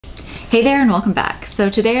Hey there and welcome back. So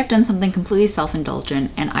today I've done something completely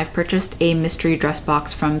self-indulgent and I've purchased a mystery dress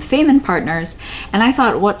box from Fame & Partners, and I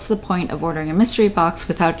thought, what's the point of ordering a mystery box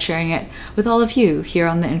without sharing it with all of you here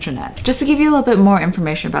on the internet? Just to give you a little bit more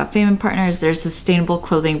information about Fame & Partners, there's a sustainable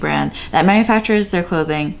clothing brand that manufactures their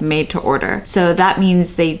clothing made to order. So that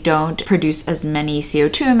means they don't produce as many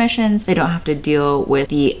CO2 emissions, they don't have to deal with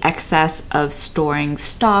the excess of storing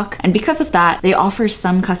stock, and because of that, they offer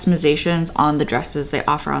some customizations on the dresses they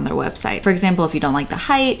offer on their website. For example, if you don't like the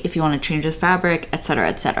height, if you want to change the fabric, etc.,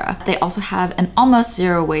 etc. They also have an almost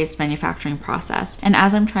zero waste manufacturing process. And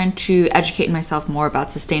as I'm trying to educate myself more about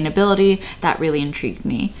sustainability, that really intrigued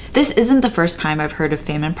me. This isn't the first time I've heard of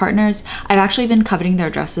Fame & Partners. I've actually been coveting their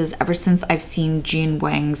dresses ever since I've seen Jean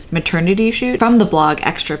Wang's maternity shoot from the blog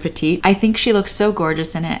Extra Petite. I think she looks so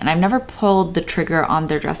gorgeous in it, and I've never pulled the trigger on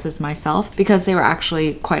their dresses myself because they were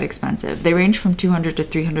actually quite expensive. They range from $200 to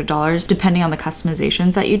 $300 depending on the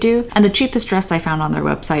customizations that you do. And the cheapest dress I found on their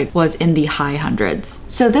website was in the high hundreds.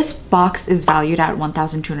 So this box is valued at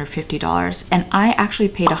 $1,250 and I actually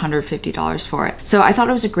paid $150 for it. So I thought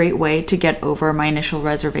it was a great way to get over my initial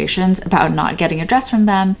reservations about not getting a dress from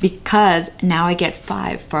them, because now I get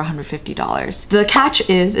 5 for $150. The catch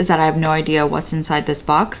is that I have no idea what's inside this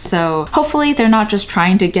box, so hopefully they're not just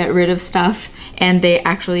trying to get rid of stuff and they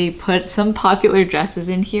actually put some popular dresses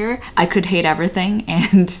in here. I could hate everything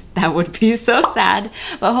and that would be so sad,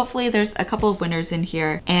 but hopefully there's a couple of winners in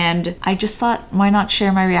here, and I just thought, why not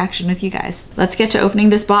share my reaction with you guys? Let's get to opening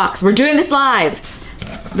this box. We're doing this live!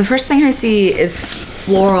 The first thing I see is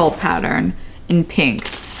floral pattern in pink.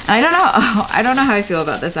 And I don't know how I feel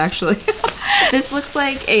about this actually. This looks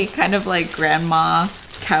like a kind of like grandma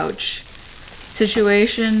couch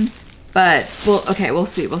situation, but we'll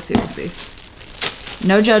see.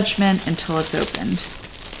 No judgment until it's opened.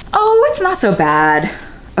 Oh, it's not so bad.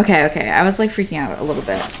 Okay, I was like freaking out a little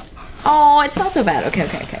bit. Oh, it's not so bad. Okay.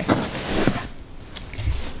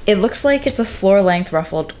 It looks like it's a floor-length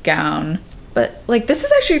ruffled gown, but like this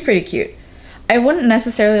is actually pretty cute. I wouldn't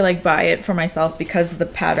necessarily like buy it for myself because the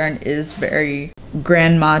pattern is very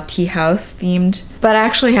grandma tea house themed, but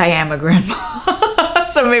actually I am a grandma.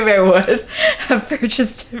 So maybe I would have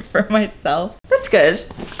purchased it for myself. That's good.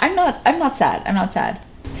 I'm not sad.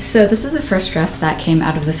 So this is the first dress that came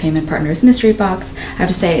out of the Fame & Partners mystery box. I have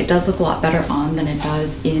to say it does look a lot better on than it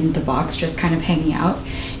does in the box, just kind of hanging out.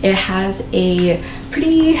 It has a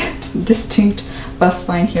pretty distinct bust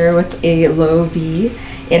line here with a low V.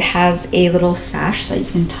 It has a little sash that you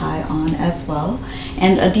can tie on as well.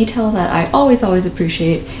 And a detail that I always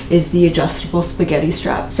appreciate is the adjustable spaghetti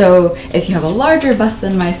strap. So if you have a larger bust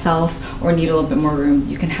than myself or need a little bit more room,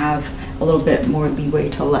 you can have a little bit more leeway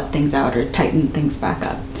to let things out or tighten things back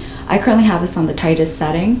up. I currently have this on the tightest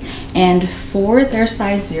setting, and for their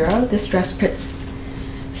size 0, this dress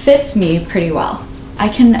fits me pretty well. I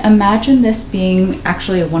can imagine this being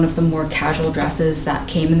actually one of the more casual dresses that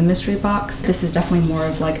came in the mystery box. This is definitely more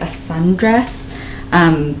of like a sundress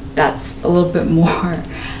that's a little bit more,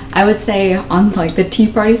 I would say, on like the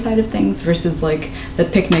tea party side of things versus like the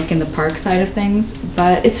picnic in the park side of things,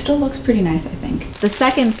 but it still looks pretty nice, I think. The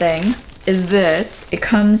second thing is this. It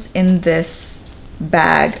comes in this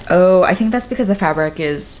bag. Oh, I think that's because the fabric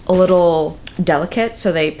is a little delicate,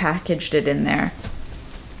 so they packaged it in there.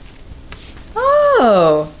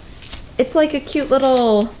 Oh, it's like a cute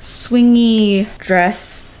little swingy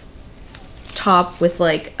dress top with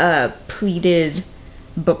like a pleated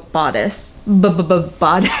bodice.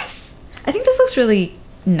 Bodice. I think this looks really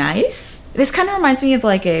nice. This kind of reminds me of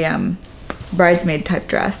like a bridesmaid type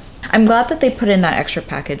dress. I'm glad that they put in that extra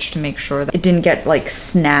package to make sure that it didn't get like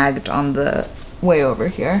snagged on the way over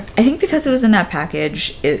here. I think because it was in that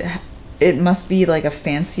package, it must be like a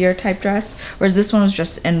fancier type dress, whereas this one was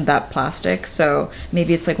just in that plastic, so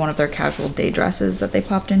maybe it's like one of their casual day dresses that they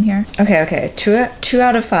popped in here. Okay, 2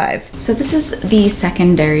 out of 5. So this is the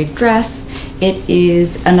secondary dress. It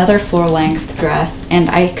is another floor-length dress, and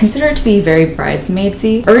I consider it to be very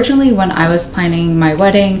bridesmaidsy. Originally, when I was planning my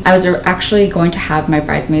wedding, I was actually going to have my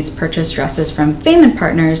bridesmaids purchase dresses from Fame &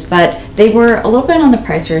 Partners, but they were a little bit on the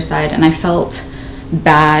pricier side, and I felt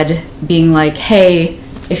bad being like, hey,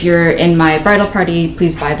 if you're in my bridal party,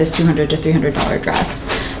 please buy this $200 to $300 dress.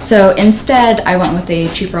 So instead, I went with a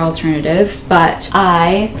cheaper alternative, but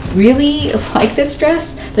I really like this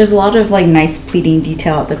dress. There's a lot of like nice pleating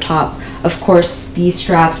detail at the top. Of course, these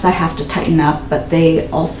straps I have to tighten up, but they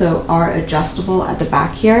also are adjustable at the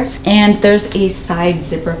back here. And there's a side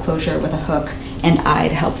zipper closure with a hook and eye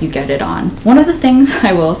to help you get it on. One of the things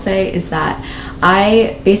I will say is that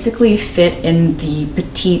I basically fit in the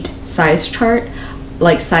petite size chart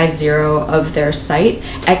like size 0 of their site,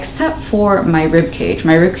 except for my rib cage.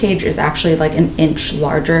 My rib cage is actually like an inch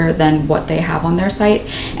larger than what they have on their site,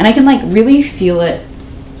 and I can like really feel it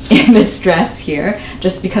in this dress here,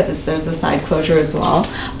 just because there's a side closure as well.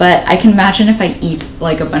 But I can imagine if I eat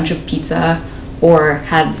like a bunch of pizza or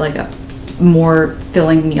had like a more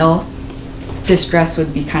filling meal, this dress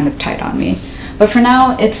would be kind of tight on me. But for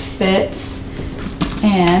now it fits,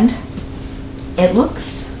 and it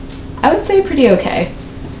looks, I would say, pretty okay.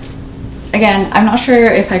 Again, I'm not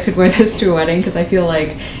sure if I could wear this to a wedding, because I feel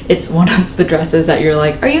like it's one of the dresses that you're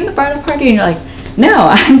like, are you in the bridal party? And you're like, no,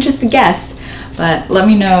 I'm just a guest. But let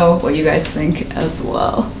me know what you guys think as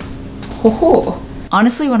well. Ho ho.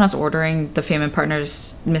 Honestly, when I was ordering the Fame and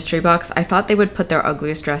Partners mystery box, I thought they would put their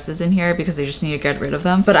ugliest dresses in here because they just need to get rid of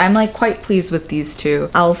them. But I'm like quite pleased with these two.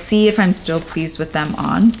 I'll see if I'm still pleased with them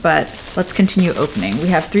on, but let's continue opening. We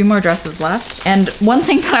have 3 more dresses left. And one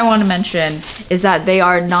thing that I want to mention is that they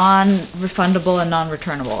are non-refundable and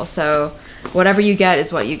non-returnable. So whatever you get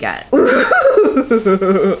is what you get.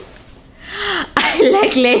 Ooh. I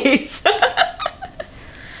like lace.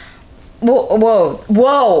 Whoa, whoa,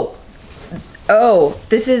 whoa. Oh,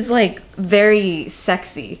 this is like very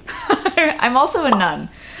sexy. I'm also a nun,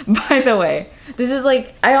 by the way. This is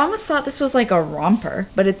like, I almost thought this was like a romper,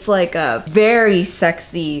 but it's like a very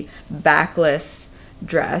sexy backless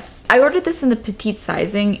dress. I ordered this in the petite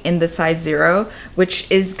sizing in the size 0, which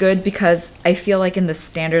is good because I feel like in the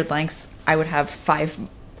standard lengths, I would have 5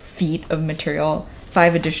 feet of material,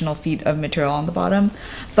 5 additional feet of material on the bottom.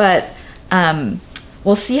 But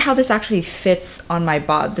we'll see how this actually fits on my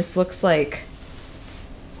bod. This looks like,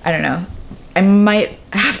 I don't know. I might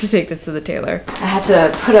have to take this to the tailor. I had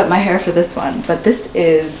to put up my hair for this one, but this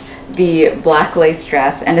is the black lace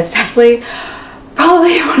dress, and it's definitely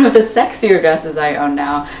probably one of the sexier dresses I own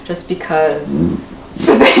now, just because,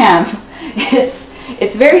 bam,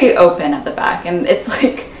 it's very open at the back, and it's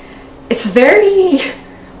like, it's very,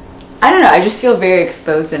 I don't know, I just feel very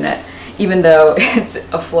exposed in it, even though it's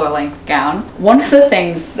a floor-length gown. One of the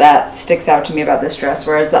things that sticks out to me about this dress,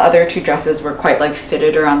 whereas the other 2 dresses were quite like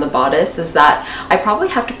fitted around the bodice, is that I probably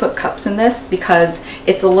have to put cups in this because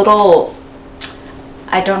it's a little,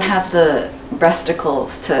 I don't have the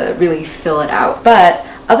breasticles to really fill it out. But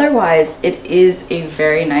otherwise, it is a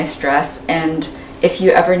very nice dress, and if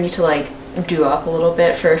you ever need to like do up a little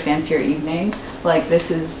bit for a fancier evening, like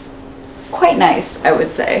this is quite nice, I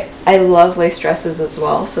would say. I love lace dresses as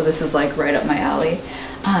well, so this is like right up my alley.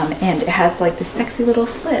 And it has like this sexy little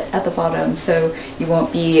slit at the bottom, so you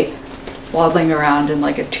won't be waddling around in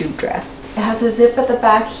like a tube dress. It has a zip at the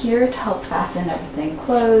back here to help fasten everything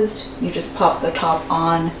closed. You just pop the top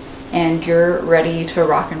on and you're ready to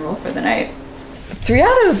rock and roll for the night. 3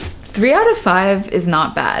 out of 5 is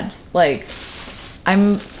not bad. Like,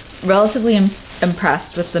 I'm relatively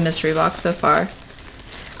impressed with the mystery box so far.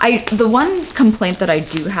 The one complaint that I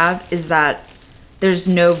do have is that there's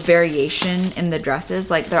no variation in the dresses.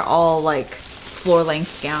 Like, they're all like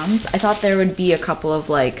floor-length gowns. I thought there would be a couple of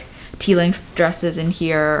like T-length dresses in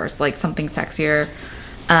here, or like something sexier.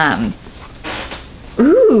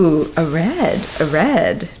 Ooh, a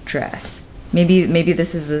red dress. Maybe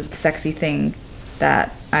this is the sexy thing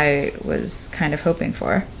that I was kind of hoping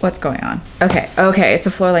for. What's going on? Okay, it's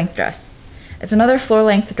a floor-length dress. It's another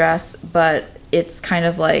floor-length dress, but it's kind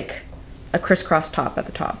of like a crisscross top at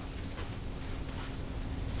the top.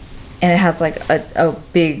 And it has like a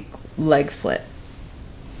big leg slit.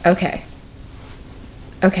 Okay.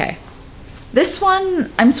 This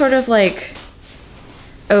one, I'm sort of like,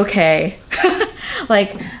 okay.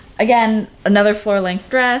 Like, again, another floor-length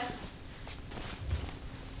dress,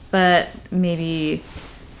 but maybe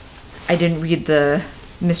I didn't read the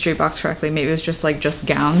mystery box correctly. Maybe it was just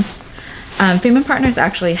gowns. Fame and Partners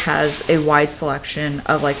actually has a wide selection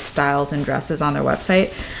of like styles and dresses on their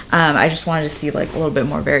website. I just wanted to see like a little bit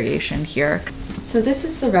more variation here. So this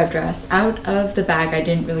is the red dress. Out of the bag, I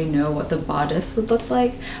didn't really know what the bodice would look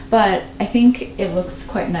like, but I think it looks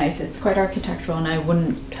quite nice. It's quite architectural, and I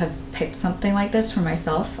wouldn't have picked something like this for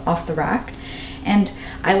myself off the rack. And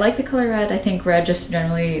I like the color red. I think red just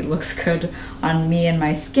generally looks good on me and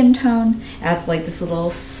my skin tone. It has like this little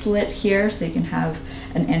slit here, so you can have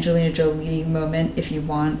an Angelina Jolie moment if you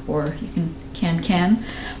want, or you can.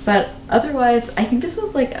 But otherwise, I think this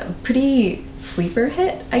was like a pretty sleeper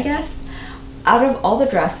hit, I guess. Out of all the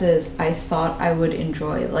dresses, I thought I would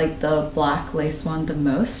enjoy like the black lace one the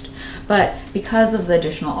most, but because of the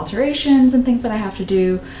additional alterations and things that I have to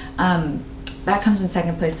do, that comes in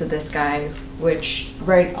second place to this guy, which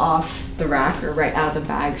right off the rack or right out of the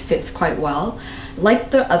bag fits quite well.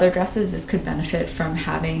 Like the other dresses, this could benefit from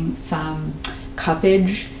having some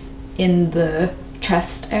cuppage in the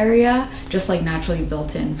chest area, just like naturally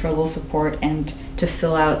built in for a little support and to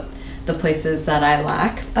fill out the places that I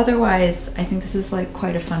lack. Otherwise, I think this is like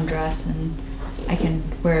quite a fun dress and I can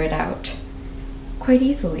wear it out quite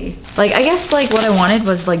easily. Like, I guess like what I wanted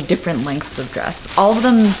was like different lengths of dress. All of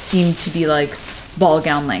them seem to be like ball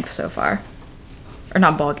gown length so far. Or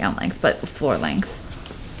not ball gown length, but floor length.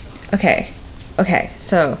 Okay,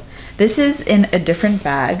 so this is in a different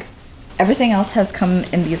bag. Everything else has come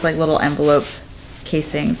in these like little envelope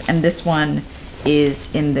casings, and this one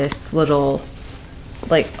is in this little,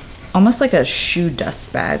 like, almost like a shoe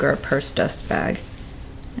dust bag or a purse dust bag.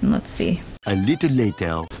 And let's see. A little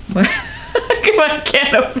later. I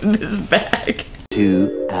can't open this bag.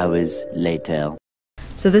 2 hours later.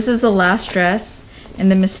 So this is the last dress in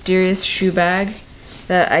the mysterious shoe bag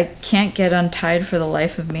that I can't get untied for the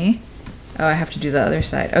life of me. Oh, I have to do the other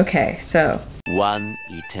side. Okay, so. 1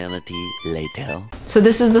 eternity later. So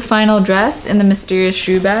this is the final dress in the mysterious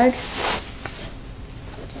shoe bag.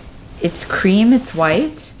 It's cream, it's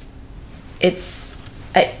white. It's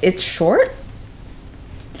short.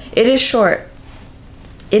 It is short.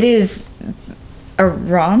 It is a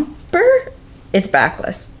romper. It's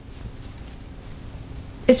backless.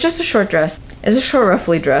 It's just a short dress. It's a short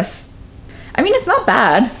ruffly dress. I mean, it's not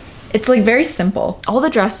bad. It's like very simple. All the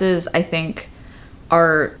dresses, I think,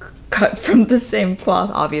 are cut from the same cloth.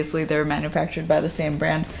 Obviously, they're manufactured by the same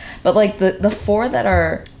brand. But like the 4 that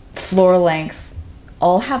are floor length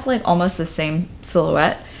all have like almost the same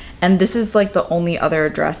silhouette. And this is like the only other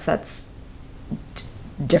dress that's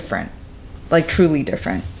different, like truly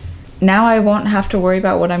different. Now I won't have to worry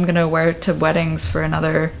about what I'm gonna wear to weddings for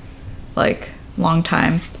another like long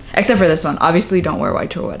time. Except for this one. Obviously don't wear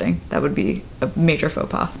white to a wedding. That would be a major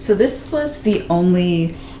faux pas. So this was the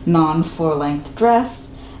only non-floor length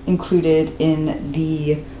dress included in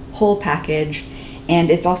the whole package. And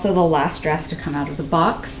it's also the last dress to come out of the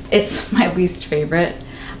box. It's my least favorite.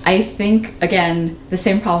 I think, again, the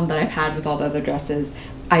same problem that I've had with all the other dresses.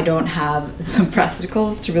 I don't have the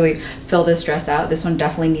breasticles to really fill this dress out. This one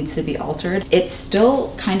definitely needs to be altered. It's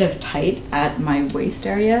still kind of tight at my waist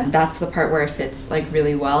area. That's the part where it fits like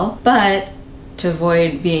really well. But to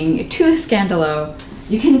avoid being too scandalo,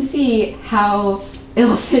 you can see how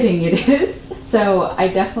ill-fitting it is. So I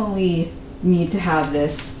definitely need to have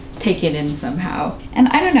this taken in somehow. And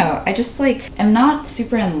I don't know, I just like, am not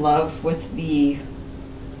super in love with the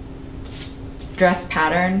dress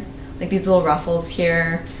pattern. Like these little ruffles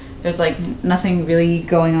here. There's like nothing really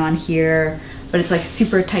going on here, but it's like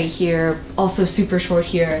super tight here, also super short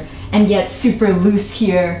here, and yet super loose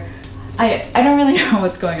here. I don't really know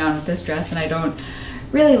what's going on with this dress and I don't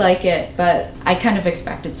really like it, but I kind of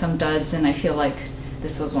expected some duds and I feel like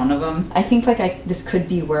this was one of them. I think like this could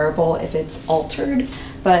be wearable if it's altered,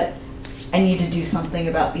 but I need to do something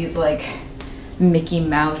about these like Mickey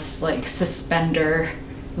Mouse like suspender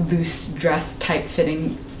loose dress type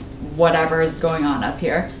fitting whatever is going on up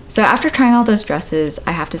here. So after trying all those dresses,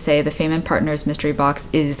 I have to say the Fame & Partners mystery box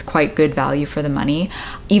is quite good value for the money.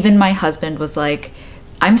 Even my husband was like,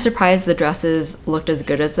 I'm surprised the dresses looked as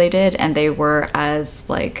good as they did and they were as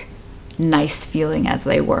like nice feeling as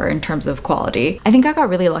they were in terms of quality. I think I got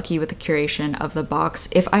really lucky with the curation of the box.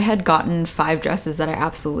 If I had gotten 5 dresses that I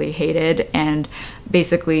absolutely hated and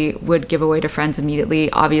basically would give away to friends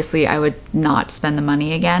immediately, obviously I would not spend the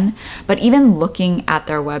money again. But even looking at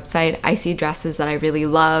their website, I see dresses that I really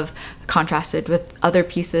love contrasted with other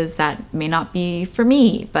pieces that may not be for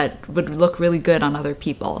me, but would look really good on other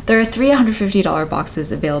people. There are 3 $150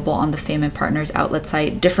 boxes available on the Fame & Partners outlet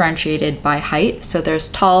site, differentiated by height. So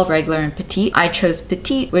there's tall, regular, and petite. I chose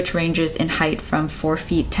petite, which ranges in height from 4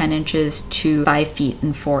 feet 10 inches to 5 feet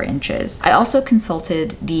and 4 inches. I also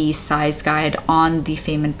consulted the size guide on the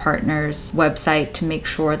Fame & Partners website to make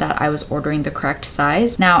sure that I was ordering the correct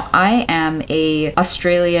size. Now, I am a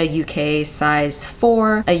Australia, UK size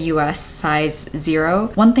 4, a US size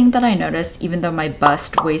 0. One thing that I noticed, even though my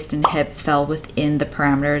bust, waist, and hip fell within the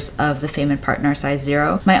parameters of the Fame & Partner size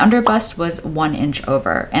 0, my underbust was 1 inch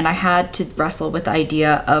over, and I had to wrestle with the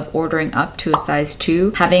idea of ordering up to a size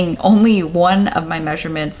 2, having only one of my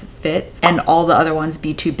measurements fit and all the other ones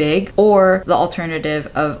be too big, or the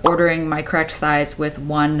alternative of ordering my correct size with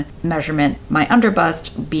one measurement, my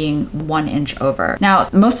underbust being 1 inch over. Now,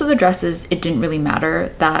 most of the dresses, it didn't really matter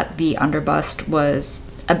that the underbust was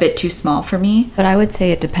a bit too small for me, but I would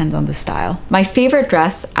say it depends on the style. My favorite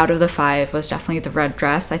dress out of the 5 was definitely the red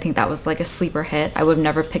dress. I think that was like a sleeper hit. I would have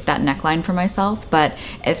never picked that neckline for myself, but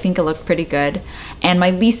I think it looked pretty good. And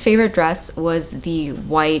my least favorite dress was the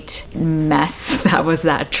white mess that was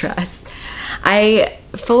that dress. I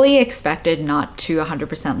fully expected not to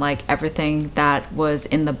 100% like everything that was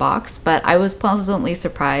in the box, but I was pleasantly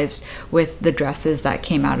surprised with the dresses that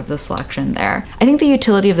came out of the selection there. I think the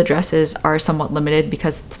utility of the dresses are somewhat limited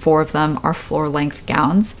because 4 of them are floor-length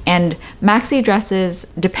gowns, and maxi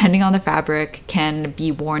dresses, depending on the fabric, can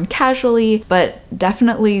be worn casually, but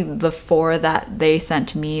definitely the 4 that they sent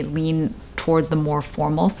to me lean towards the more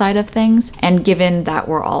formal side of things. And given that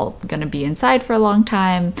we're all gonna be inside for a long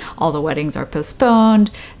time, all the weddings are postponed,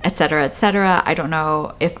 etc., etc., I don't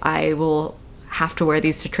know if I will have to wear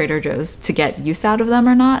these to Trader Joe's to get use out of them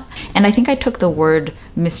or not. And I think I took the word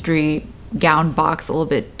mystery gown box a little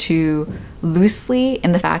bit too loosely,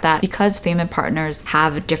 in the fact that because Fame and Partners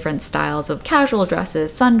have different styles of casual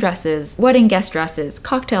dresses, sundresses, wedding guest dresses,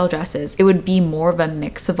 cocktail dresses, it would be more of a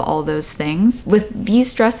mix of all those things. With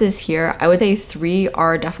these dresses here, I would say 3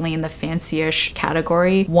 are definitely in the fancy-ish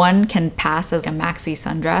category. 1 can pass as a maxi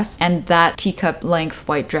sundress, and that teacup length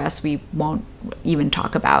white dress we won't even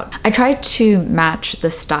talk about. I tried to match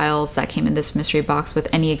the styles that came in this mystery box with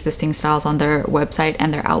any existing styles on their website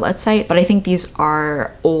and their outlet site, but I think these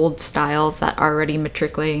are old styles that are already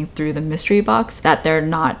matriculating through the mystery box that they're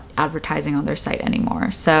not advertising on their site anymore.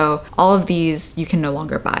 So all of these you can no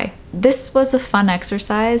longer buy. This was a fun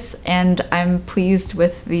exercise and I'm pleased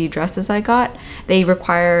with the dresses I got. They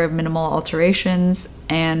require minimal alterations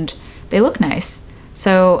and they look nice.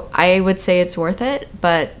 So I would say it's worth it,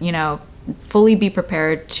 but you know, fully be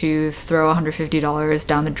prepared to throw $150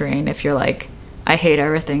 down the drain if you're like, I hate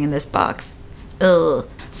everything in this box. Ugh.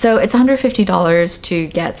 So it's $150 to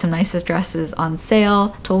get some nicest dresses on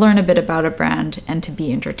sale, to learn a bit about a brand, and to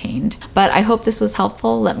be entertained. But I hope this was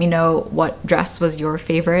helpful. Let me know what dress was your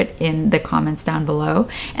favorite in the comments down below,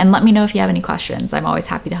 and let me know if you have any questions. I'm always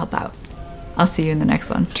happy to help out. I'll see you in the next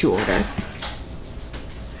one. To order.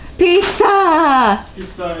 Pizza!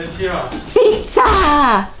 Pizza is here.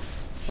 Pizza!